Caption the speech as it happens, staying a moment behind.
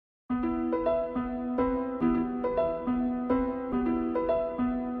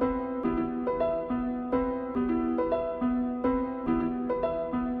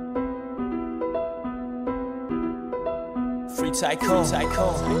Free TyCun,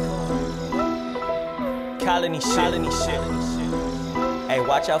 colony shit. Hey,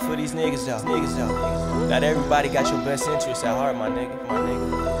 watch out for these niggas though. Not everybody got your best interests at heart, my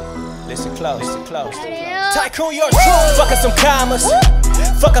nigga. Listen close. TyCun, yours truly. Fuck up some commas.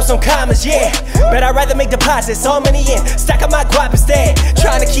 Fuck up some commas, yeah. But I'd rather make deposits, all money in, stack up my guap instead.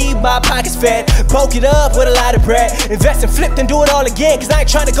 Trying to keep my pockets fed, bulk it up with a lot of bread. Invest and flip, then do it all again, cause I ain't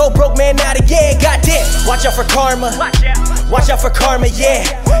trying to go broke, man, not again. Goddamn, watch out for karma. Watch out for karma, yeah.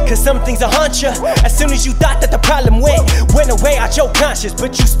 Cause some things will haunt ya. As soon as you thought that the problem went away out your conscience,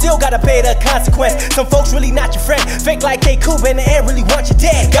 but you still gotta pay the consequence. Some folks really not your friend, fake like they cool, but in the end really want you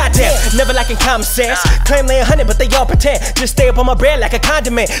dead. Goddamn, never lacking common sense. Claim they 100, but they all pretend. Just stay up on my bread like a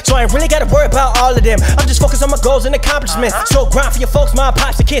condiment, so I ain't really gotta worry about all of them. I'm just focused on my goals and accomplishments. So grind for your folks, my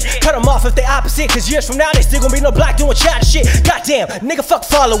pops and kids. Cut them off if they opposite, cause years from now they still gonna be no block doing childish shit. Goddamn, nigga, fuck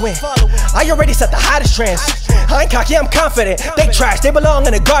following. I already set the hottest trends. I ain't cocky, I'm confident. They trash, they belong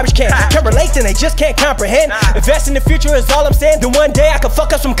in a garbage can. Can't relate and they just can't comprehend. Invest in the future is all I'm saying. Then one day I can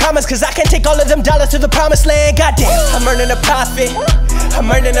fuck up some commas, cause I can take all of them dollars to the promised land. Goddamn, I'm earning a profit. I'm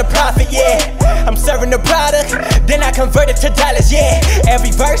earning a profit, yeah. I'm serving the product, then I convert it to dollars, yeah.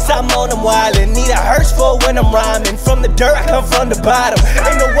 Every verse I'm on, I'm wildin'. Need a hearse for when I'm rhyming. From the dirt, I come from the bottom.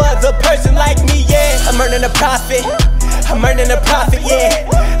 Ain't no other person like me, yeah. I'm earning a profit. I'm earning a profit, yeah.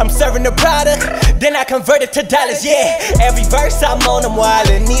 I'm serving the product, then I convert it to dollars, yeah. Every verse I'm on, I'm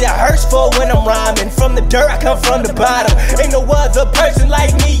wildin'. Need a hearse for when I'm rhyming. From the dirt, I come from the bottom. Ain't no other person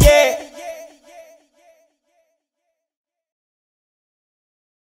like me, yeah.